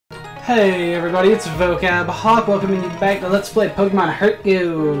Hey everybody, it's Vocab Hawk welcoming you back to Let's Play Pokemon Heart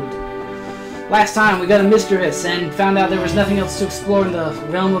Gold. Last time we got a Misdreavus and found out there was nothing else to explore in the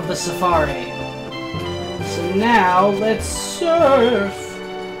realm of the Safari. So now, let's surf!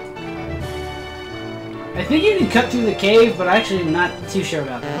 I think you can cut through the cave, but I'm actually not too sure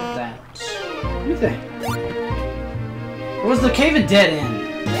about that. What do you think? Or was the cave a dead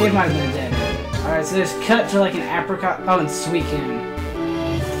end? The cave might have been a dead end. Alright, so there's cut to like an apricot. Oh, and Suicune.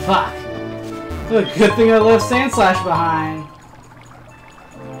 Fuck. Look, good thing I left Sandslash behind.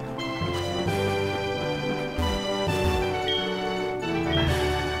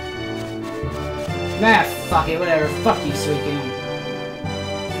 Nah, fuck it, whatever. Fuck you, Suicune.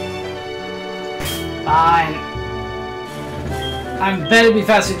 Fine. I bet it'd be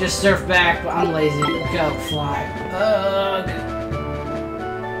faster to just surf back, but I'm lazy. Go, fly. Ugh.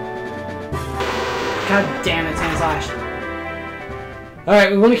 God damn it, Sandslash.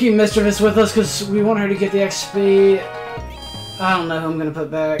 Alright, we want to keep Misdreavus with us because we want her to get the XP. I don't know who I'm going to put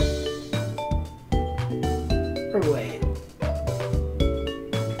back. Or wait.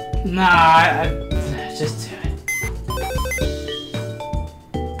 Nah, I just do it.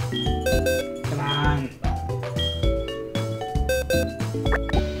 Come on.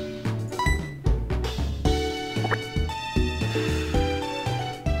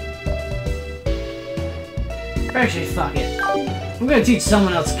 Actually, fuck it. I'm gonna teach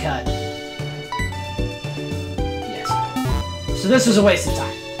someone else cut. Yes. So this was a waste of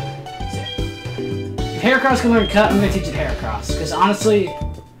time. If Heracross can learn cut, I'm gonna teach it Heracross. Because honestly,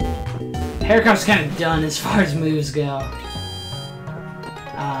 Heracross is kind of done as far as moves go.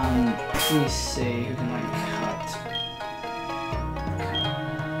 Let me see who can learn cut.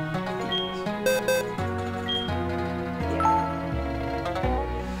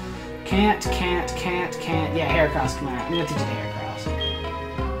 Can't. Yeah, Heracross can learn. I'm gonna teach it Heracross.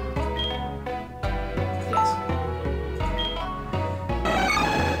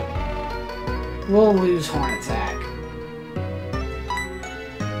 We'll lose Horn Attack.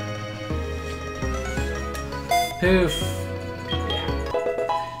 Poof. Yeah.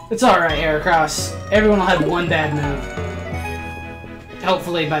 It's alright, Heracross. Everyone will have one bad move.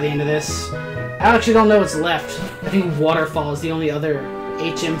 Hopefully by the end of this. I actually don't know what's left. I think Waterfall is the only other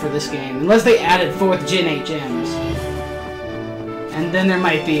HM for this game. Unless they added 4th gen HMs. And then there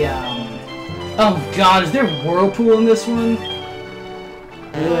might be, oh god, is there Whirlpool in this one?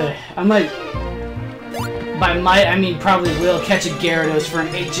 Ugh. I might... By might, I mean probably will catch a Gyarados for an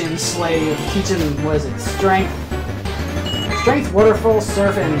HM slave. Teach him, what is it, Strength? Strength, Waterfall,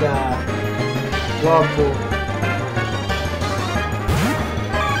 Surf, and, Whirlpool.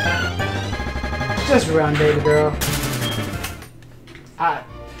 Just run, baby girl.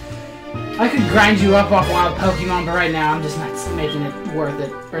 I could grind you up off wild Pokemon, but right now I'm just not making it worth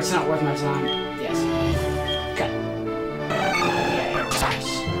it. Or it's not worth my time. Yes. Okay. Yeah,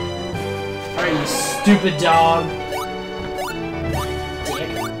 nice. Alright, you stupid dog. Dick.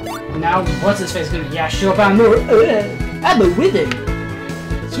 Now, what's his face gonna... Yeah, show up on the... I'm a wither!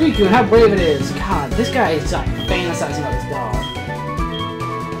 Suicune, how brave it is. God, this guy is like fantasizing about this dog.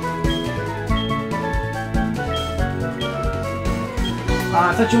 I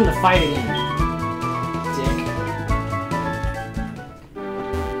thought you wanted to fight again.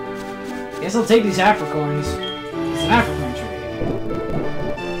 Dick. Guess I'll take these Apricorns. It's an Apricorn tree.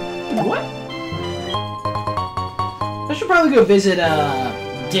 What? I should probably go visit,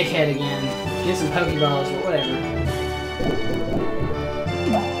 Dickhead again. Get some Pokeballs, but whatever.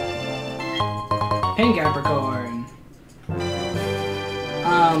 Pink Apricorn.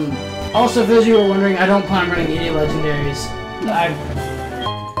 Also, for those of you who are wondering, I don't plan on running any legendaries.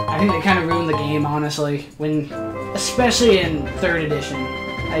 I think they kind of ruined the game, honestly. Especially in 3rd edition.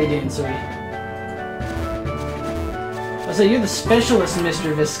 How you doing, sweetie? I say you're the specialist,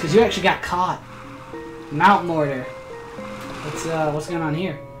 Misdreavus, because you actually got caught. Mount Mortar. What's going on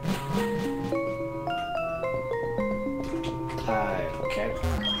here? Okay.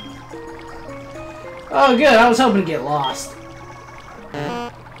 Oh, good. I was hoping to get lost.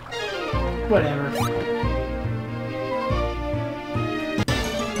 Whatever.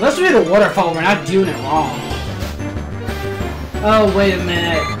 Unless we hit a waterfall, we're not doing it wrong. Oh, wait a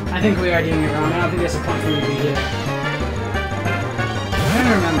minute. I think we are doing it wrong. I don't think there's a point for me to be here. I'm trying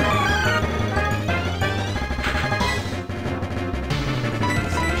to remember.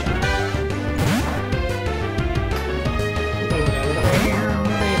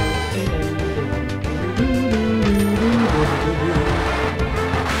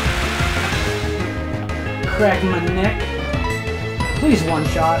 Crack my neck. Please one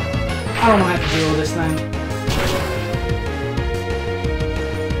shot. I don't want to have to deal with this thing.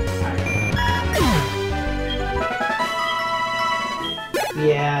 Alright.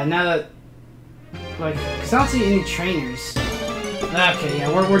 Yeah, now that... Like, because I don't see any trainers. Okay, yeah,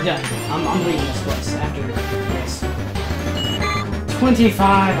 we're done. I'm leaving this place after this. 25.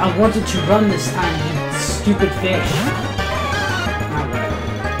 I wanted to run this time, you stupid fish.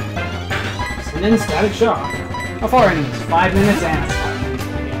 And then static shock. How far anyways? 5 minutes and it's 5 minutes,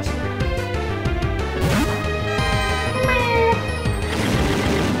 I guess.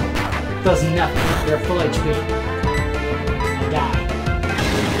 Does nothing. You're full HP. I die.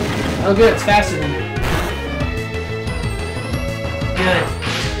 Oh good, it's faster than me. Good.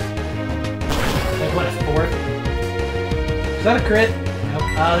 Like what, a 4th? Is that a crit? Nope.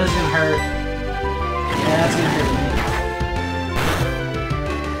 Oh, this is gonna hurt. Yeah, that's gonna hurt me.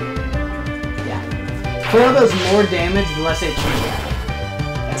 Yeah. Flail does more damage the less HP you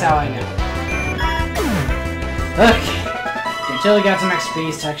have. That's how I know. Okay. Chantilly got some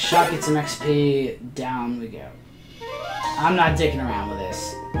XP, Static Shock gets some XP, down we go. I'm not dicking around with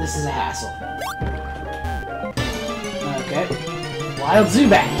this. This is a hassle. Okay. Wild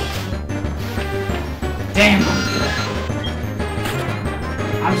Zubat. Damn.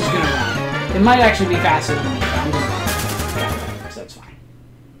 I'm just gonna run. It might actually be faster than me, but I'm gonna run. Yeah, so that's fine.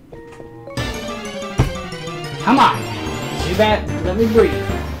 Come on. Zubat, let me breathe.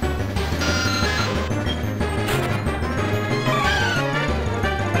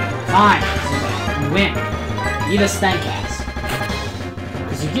 Fine, Zubat. You win. Eat a stank ass.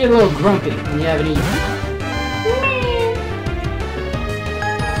 Because you get a little grumpy when you haven't eaten.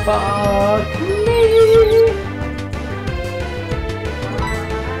 Fuck me.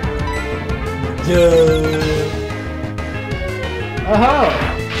 Oh-ho!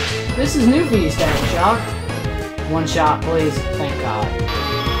 This is new for you, Static Shock. One shot, please. Thank God.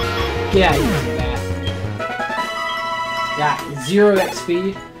 Get out of here, Zubat. Got 0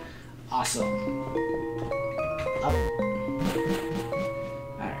 XP. Awesome. Up.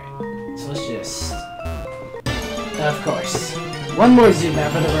 Alright. So let's just... Of course. One more Zubat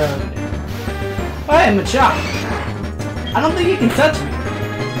for the road. Oh, hey, Machop. I don't think you can touch me.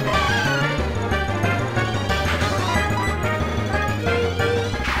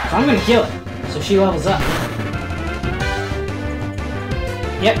 So I'm gonna kill it. So she levels up.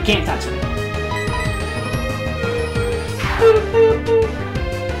 Yep, can't touch me.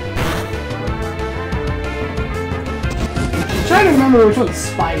 I'm trying to remember which one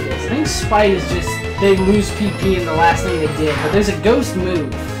Spite is. I think Spite is just they lose PP in the last thing they did, but there's a ghost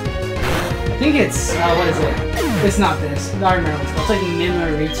move. I think it's what is it? It's not this. I remember what it's called. It's like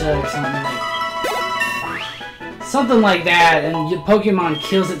Mimorita or something like that, and your Pokemon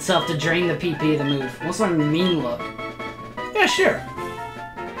kills itself to drain the PP of the move. What's my mean look? Yeah, sure.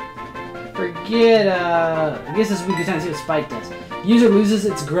 Forget, I guess this would be a good time to see what Spite does. User loses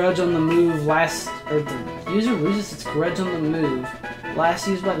its grudge on the move last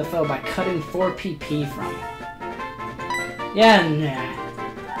used by the foe by cutting 4 PP from it. Yeah, nah.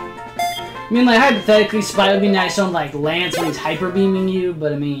 I mean, like, hypothetically, Spite would be nice on, like, Lance when he's hyper beaming you,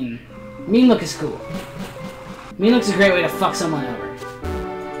 but I mean, mean look is cool. Mean look's a great way to fuck someone over.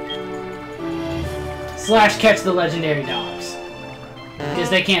 Slash catch the legendary dogs. Because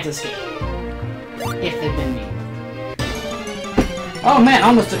they can't escape. If they've been mean. Oh man,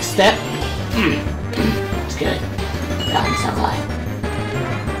 almost took a step. It's good. Got myself alive.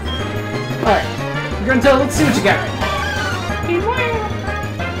 Alright. Gruntillo, let's see what you got right now.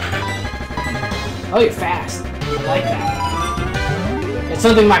 Oh, you're fast. I like that. It's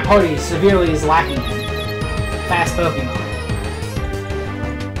something my party severely is lacking in. Fast Pokemon.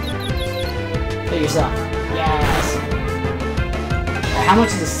 Hit yourself. Yes. Right, how much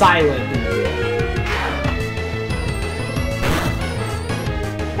is a Psywave gonna do?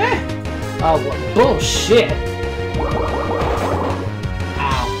 Oh, what bullshit!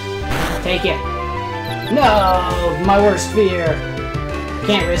 Ow. Take it. No! My worst fear.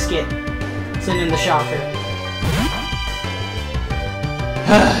 Can't risk it. Send in the shocker.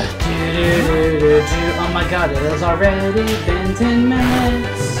 Oh my god, it has already been 10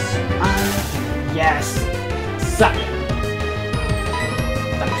 minutes. Yes. Suck it.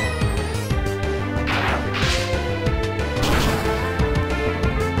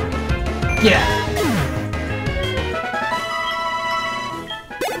 Yeah.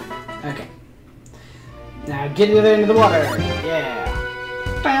 Okay. Now get the other end of the water. Yeah.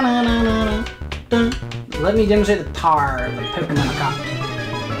 Let me demonstrate the power of the Pokemon economy.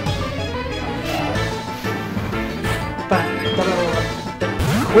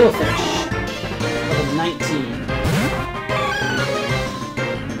 Quillfish. Level 19.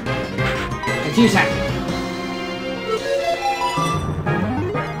 Confuse Hack.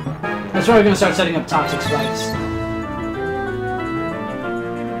 That's why we're gonna start setting up toxic spikes.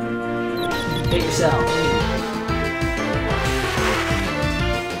 Hit yourself.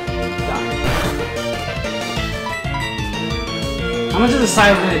 How much is the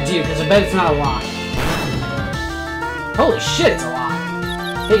side gonna do? Because I bet it's not a lot. Holy shit, it's a lot.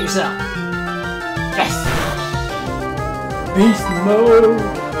 Hit yourself. Yes! Beast mode!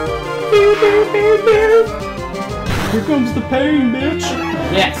 Here comes the pain, bitch!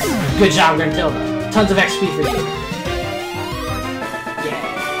 Yes! Good job, Gruntilda. Tons of XP for you. Yeah.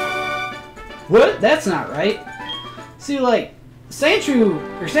 What? That's not right. See, like, Sandshrew,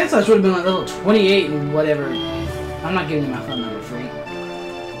 or Sandslash would have been like level 28 and whatever. I'm not giving you my phone number free.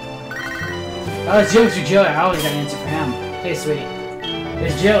 Oh, it's Youngster Joey. I always got an answer for him. Hey, sweetie.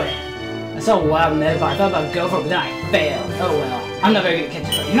 It's Joey. I saw a wild Medbot. I thought about go for it, but then I failed. Oh well. I'm not very good at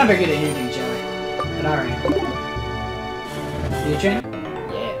catching up. You're not very good at anything, Joey. But alright. You a trainer?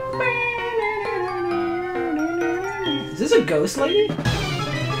 Yeah. Is this a ghost lady? Do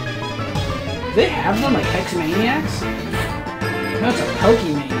they have them like Hexmaniacs? No, it's a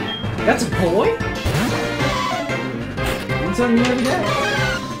Pokemaniac. That's a boy? Learn something new every day.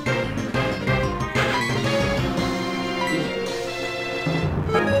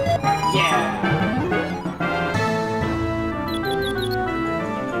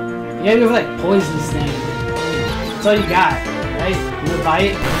 You gotta go for like poison sting. That's all you got, right? You gonna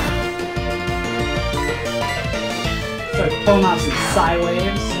bite? Start pulling off some Psy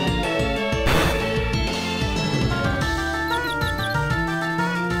waves.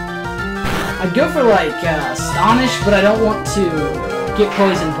 I'd go for like Astonish, but I don't want to get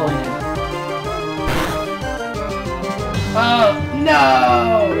poison pointed. Oh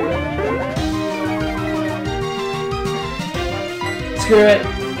no! Screw it.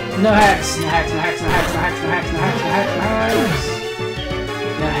 No hacks, no hacks, no hacks, no hacks, no hacks, no hacks, no hacks, no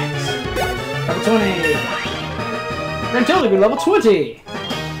hacks, no hacks. Level 20. Gruntilda, we're level 20.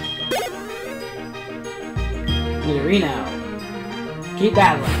 Nidorino. Keep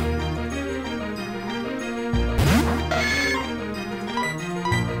battling.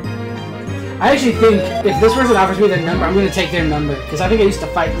 I actually think if this person offers me their number, I'm going to take their number. Because I think I used to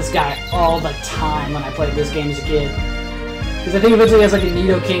fight this guy all the time when I played this game as a kid. Because I think eventually he has like a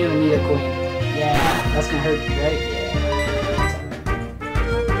Nidoking and a Nidoqueen. Yeah, that's gonna hurt you, right? Yeah.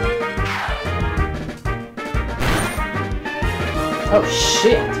 Oh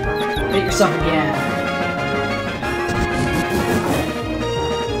shit! Hit yourself again.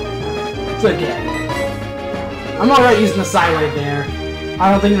 It's okay. I'm alright using the Psywave there.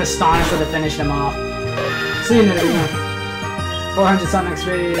 I don't think an Astonish would have finished him off. See you in a minute. 400 something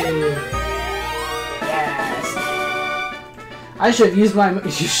XP. I should have used my. You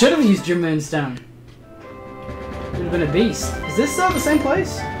should have used your Moonstone. Would have been a beast. Is this still the same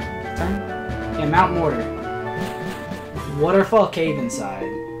place? Turn. Yeah, Mount Mortar. Waterfall Cave inside.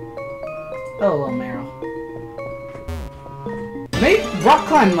 Oh, little Meryl. Maybe Rock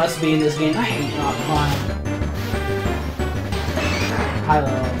Climb must be in this game. I hate Rock Climb.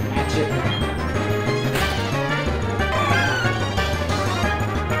 High-low match it.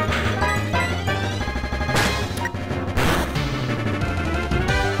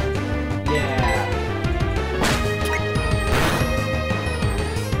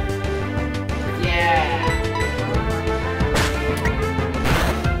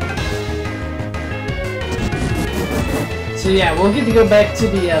 So yeah, we'll get to go back to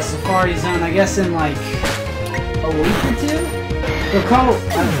the Safari Zone, I guess, in like a week or two. I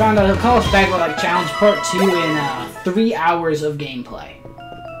found out he'll call us back with like Challenge Part 2 in 3 hours of gameplay.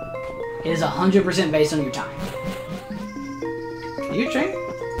 It is 100% based on your time. Are you a trainer?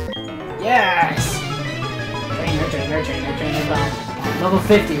 Yes! Trainer. Level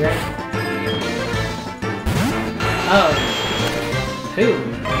 50, right? Oh. Who?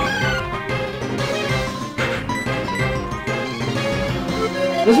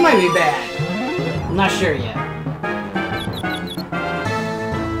 This might be bad. I'm not sure yet.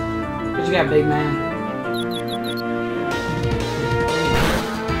 What you got, big man?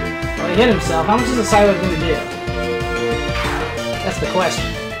 Well, he hit himself. How much is the Psywave going to do? That's the question.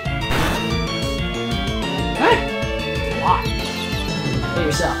 Hey! A lot. Hit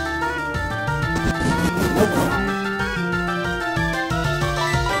yourself. Nope.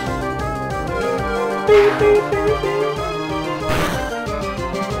 Beep, beep, beep, beep.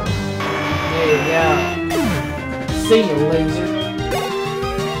 There you go. See you, loser.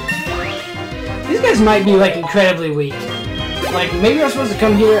 These guys might be, like, incredibly weak. Like, maybe I'm supposed to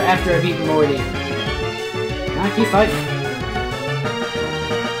come here after I beat Morty. Nah, keep fighting.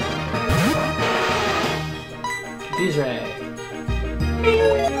 Confuse Ray.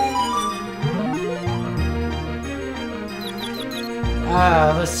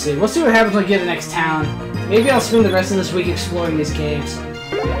 Let's see. We'll see what happens when we get to the next town. Maybe I'll spend the rest of this week exploring these caves.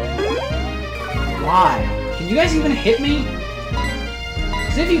 Why? Can you guys even hit me?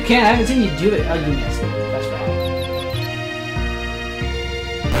 Because if you can, I haven't seen you do it. Oh, you missed. That's bad.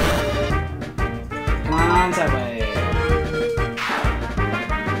 Come on, sideways.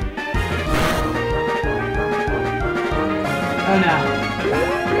 Oh no.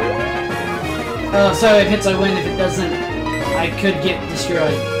 Oh, so if it hits I win, if it doesn't, I could get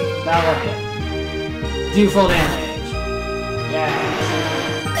destroyed. That'll work it. Do full damage. Yeah.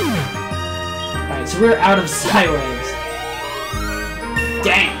 Alright, so we're out of Psywaves.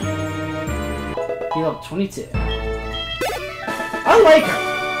 Damn. Heal up 22. I like her.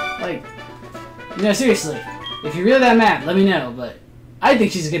 Like, you know, seriously, if you're really that mad, let me know, but I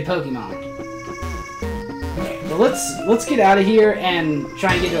think she's a good Pokemon. But let's get out of here and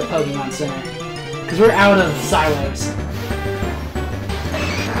try and get to a Pokemon Center. Because we're out of Psywaves.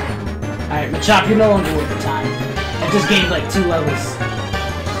 Alright, Machop, you're no longer worth the time. I just gained like 2 levels.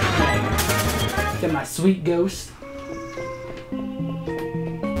 Get my sweet ghost.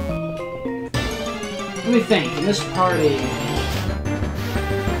 Let me think, in this party...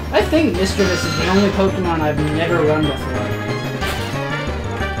 I think Misdreavus is the only Pokemon I've never run before.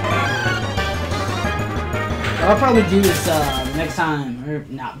 What I'll probably do is, next time, or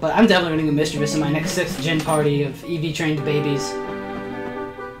not, but I'm definitely running a Misdreavus in my next 6th gen party of EV trained babies.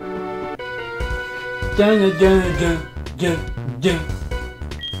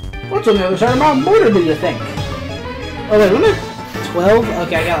 What's on the other side of my border, do you think? Oh wait, what am I? 12?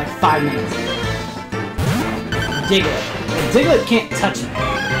 Okay, I got like 5 minutes. Diglett. Diglett can't touch me.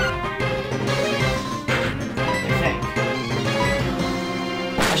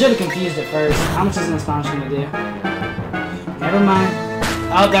 I should have confused it first. How much is an Astonish going to do? Never mind.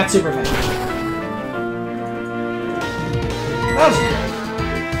 Oh, that's super fast. That was great.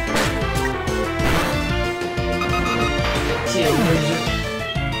 See you, loser.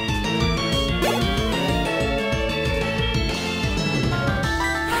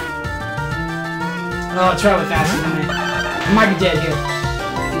 Oh, it's probably faster than me. I might be dead here.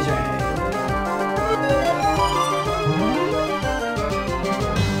 He's right.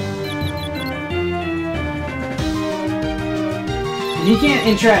 He can't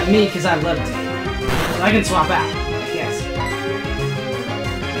entrap me because I've levitated. So I can swap out. Yes.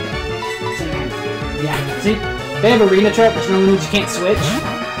 Yeah, see? They have Arena Trap, which normally means you can't switch.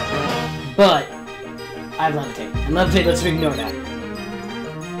 But I've levitated. And levitate lets me ignore that.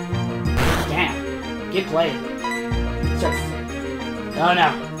 Damn. Get played. Surf. Oh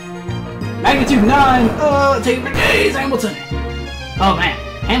no. Magnitude 9! Oh, take it for days, Hamilton! Oh man,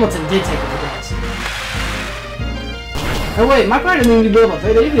 Hamilton did take it for days. Oh wait, my partner didn't even be level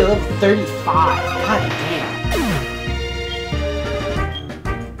 30, they'd be level 35. God damn.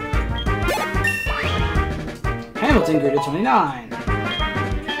 Hamilton grew to 29.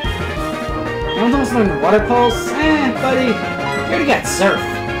 Hamilton wants to learn Water Pulse? Eh, buddy. You already got Surf.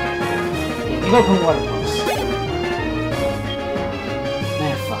 Yeah, give up on Water Pulse.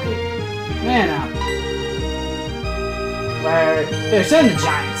 Man, fuck it. Man, There, send the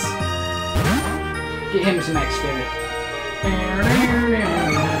Giants. Get him some XP.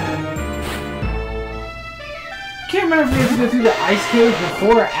 Can't remember if we have to go through the ice cave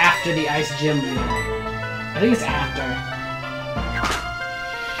before or after the ice gym leader. I think it's after.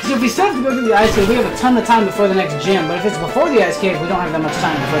 Because if we still have to go through the ice cave, we have a ton of time before the next gym. But if it's before the ice cave, we don't have that much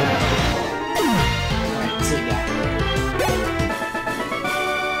time before the next gym. Alright, see you guys.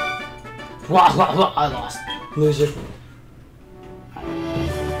 I lost. Loser.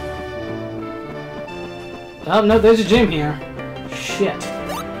 Oh, no, there's a gym here. Shit.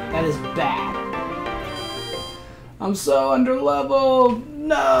 That is bad. I'm so underleveled.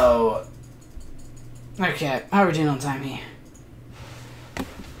 No. Okay, how are we doing on time here?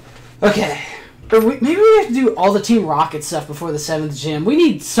 Okay. Maybe we have to do all the Team Rocket stuff before the 7th gym. We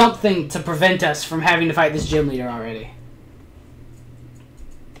need something to prevent us from having to fight this gym leader already.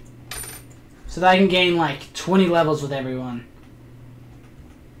 So that I can gain like 20 levels with everyone.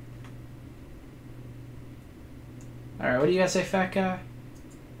 Alright, what do you guys say, fat guy?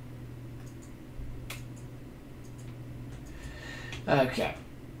 Okay.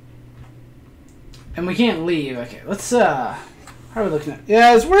 And we can't leave. Okay, let's, how are we looking at?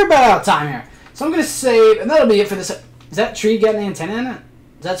 Yeah, we're about out of time here. So I'm gonna save, and that'll be it for this. Is that tree got an antenna in it?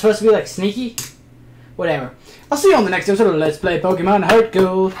 Is that supposed to be, like, sneaky? Whatever. I'll see you on the next episode of Let's Play Pokemon Heart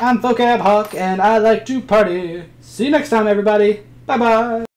Gold. I'm Vocab Hawk, and I like to party. See you next time, everybody. Bye-bye.